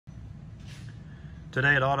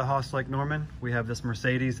Today at Auto Haus Lake Norman, we have this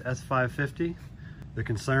Mercedes S550. The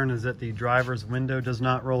concern is that the driver's window does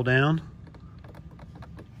not roll down.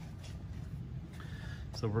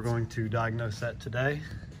 So we're going to diagnose that today.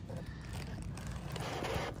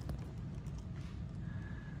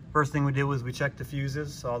 First thing we did was we checked the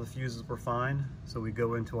fuses, saw the fuses were fine. So we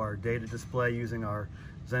go into our data display using our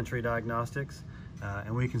Xentry diagnostics,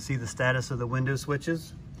 and we can see the status of the window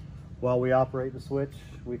switches. While we operate the switch,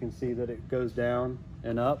 we can see that it goes down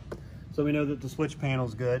and up. So we know that the switch panel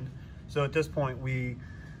is good. So at this point, we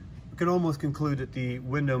can almost conclude that the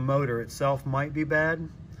window motor itself might be bad.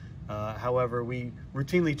 However, we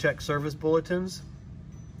routinely check service bulletins,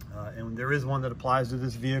 and there is one that applies to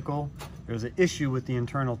this vehicle. There's an issue with the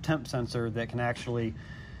internal temp sensor that can actually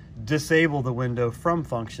disable the window from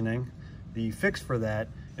functioning. The fix for that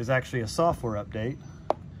is actually a software update.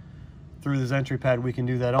 Through the Xentry pad, we can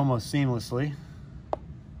do that almost seamlessly.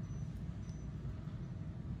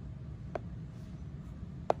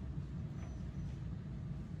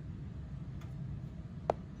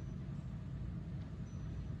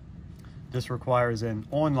 This requires an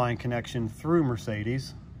online connection through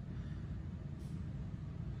Mercedes.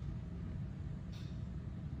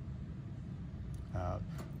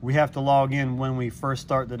 We have to log in when we first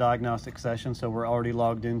start the diagnostic session, so we're already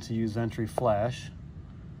logged in to use Xentry Flash.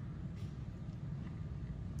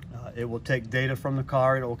 It will take data from the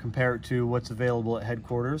car, it will compare it to what's available at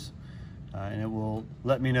headquarters, and it will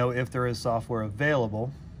let me know if there is software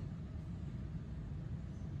available.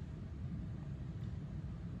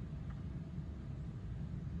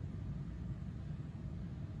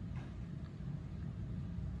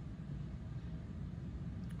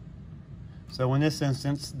 So in this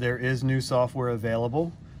instance, there is new software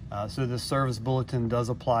available. So the service bulletin does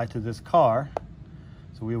apply to this car.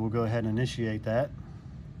 So we will go ahead and initiate that.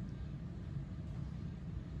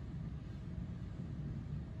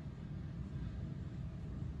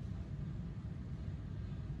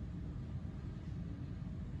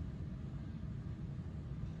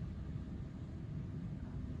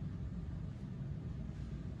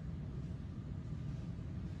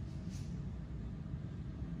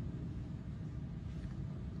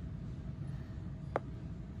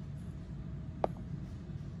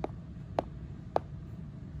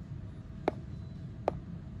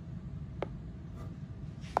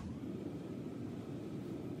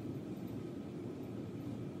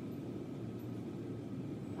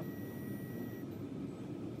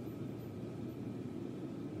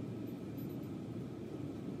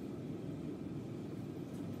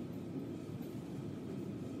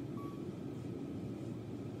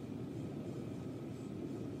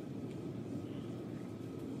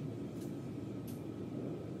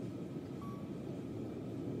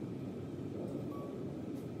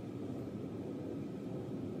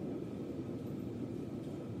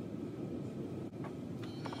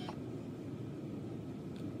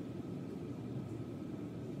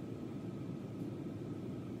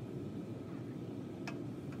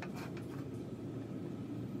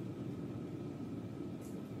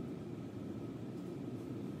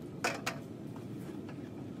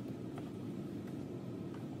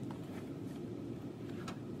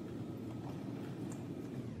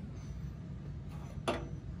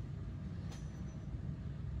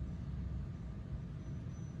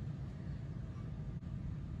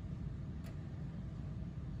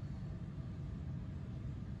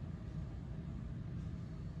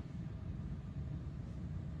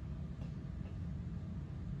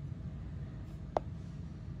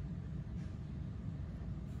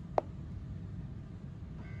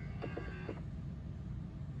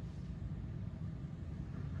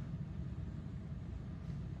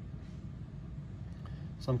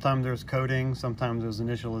 Sometimes there's coding, sometimes there's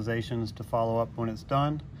initializations to follow up when it's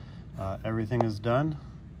done. Everything is done.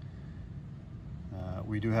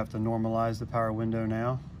 We do have to normalize the power window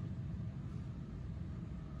now.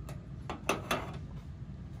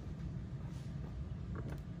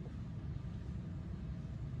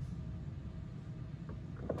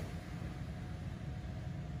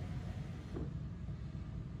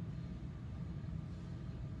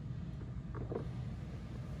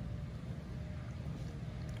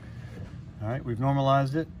 All right, we've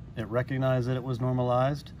normalized it. It recognized that it was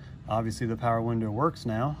normalized. Obviously the power window works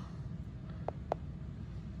now.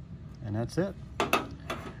 And that's it.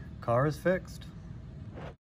 Car is fixed.